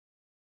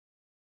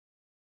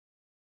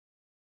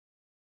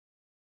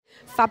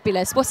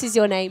Fabulous. What is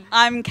your name?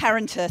 I'm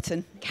Karen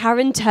Turton.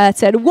 Karen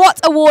Turton. What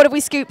award have we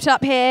scooped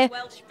up here?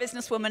 Welsh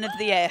Businesswoman of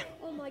the Year.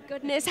 Oh my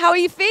goodness, how are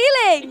you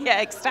feeling?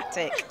 Yeah,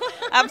 ecstatic.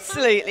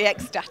 Absolutely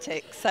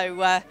ecstatic.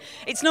 So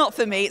it's not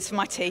for me, it's for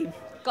my team.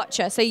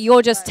 Gotcha. So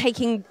you're just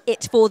taking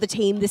it for the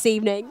team this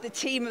evening? The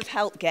team have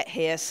helped get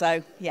here,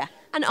 so yeah.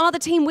 And are the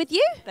team with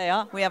you? They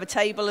are. We have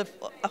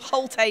a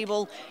whole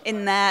table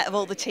in there of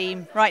all the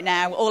team right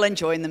now, all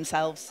enjoying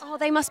themselves. Oh,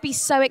 they must be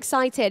so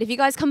excited. Have you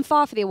guys come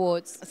far for the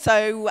awards?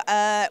 So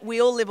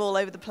we all live all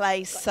over the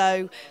place.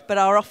 But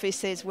our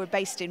offices we're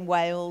based in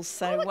Wales,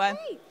 so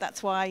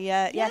that's why.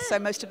 Yeah. So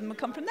most of them have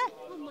come from there.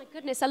 Oh my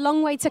goodness, a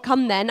long way to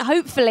come then.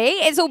 Hopefully,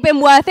 it's all been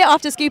worth it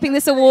after scooping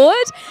this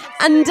award.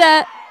 And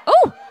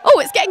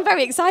it's getting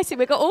very exciting.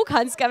 We've got all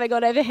kinds going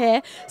on over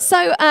here.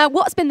 So,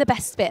 what's been the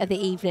best bit of the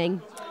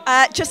evening?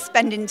 Just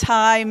spending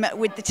time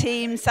with the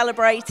team,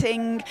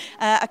 celebrating.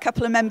 A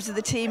couple of members of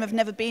the team have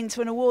never been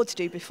to an awards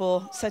do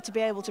before, so to be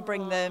able to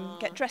bring them,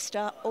 get dressed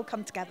up, all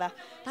come together.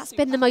 That's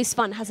been the most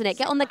fun, hasn't it?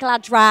 Get on the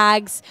glad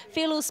rags,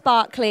 feel all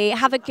sparkly,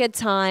 have a good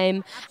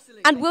time.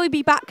 Absolutely. And will we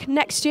be back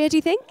next year, do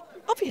you think?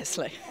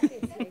 Obviously.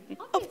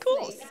 Of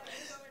course.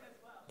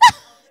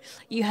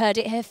 You heard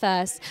it here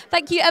first.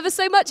 Thank you ever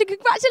so much and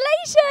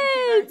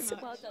congratulations.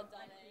 Well done,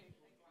 Diana.